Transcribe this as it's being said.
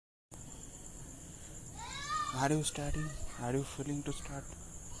Are you starting? Are you feeling to start?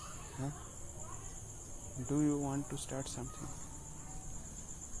 Huh? Do you want to start something?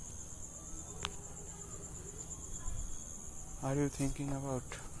 Are you thinking about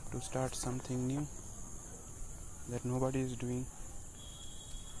to start something new that nobody is doing?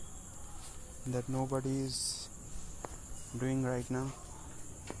 That nobody is doing right now?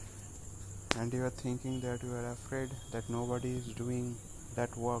 And you are thinking that you are afraid that nobody is doing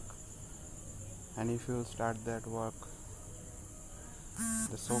that work, and if you start that work,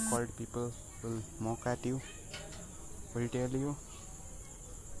 the so-called people will mock at you, will tell you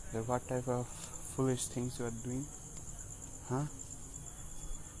that what type of foolish things you are doing. Huh?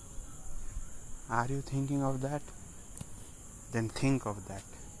 Are you thinking of that? Then think of that.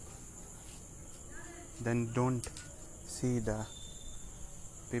 Then don't see the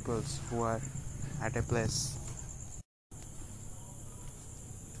peoples who are at a place.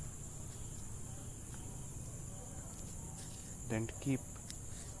 Then keep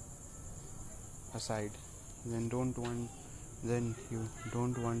aside. Then you don't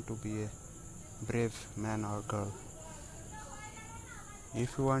want to be a brave man or girl.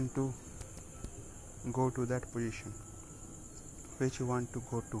 If you want to go to that position which you want to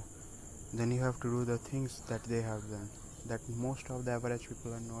go to, then you have to do the things that they have done, that most of the average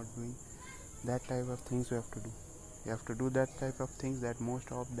people are not doing. That type of things you have to do. You have to do that type of things that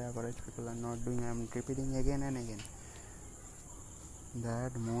most of the average people are not doing. I am repeating again and again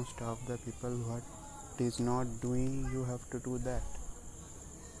that most of the people what is not doing, you have to do that.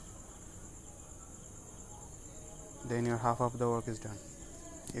 Then your half of the work is done.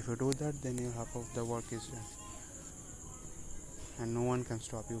 If you do that, then your half of the work is done, and no one can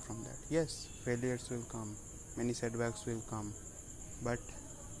stop you from that. Yes, failures will come, many setbacks will come, but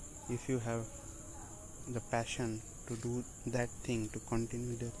if you have the passion to do that thing, to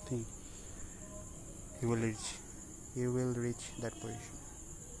continue that thing, you will reach that position.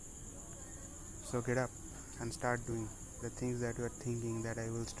 So get up and start doing the things that you are thinking that I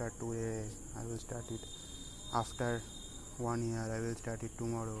will start today, I will start it after 1 year, I will start it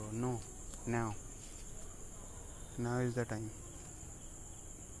tomorrow. No, now is the time.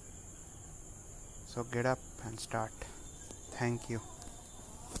 So get up and start. Thank you.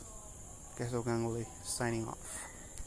 Keshav Ganguly signing off.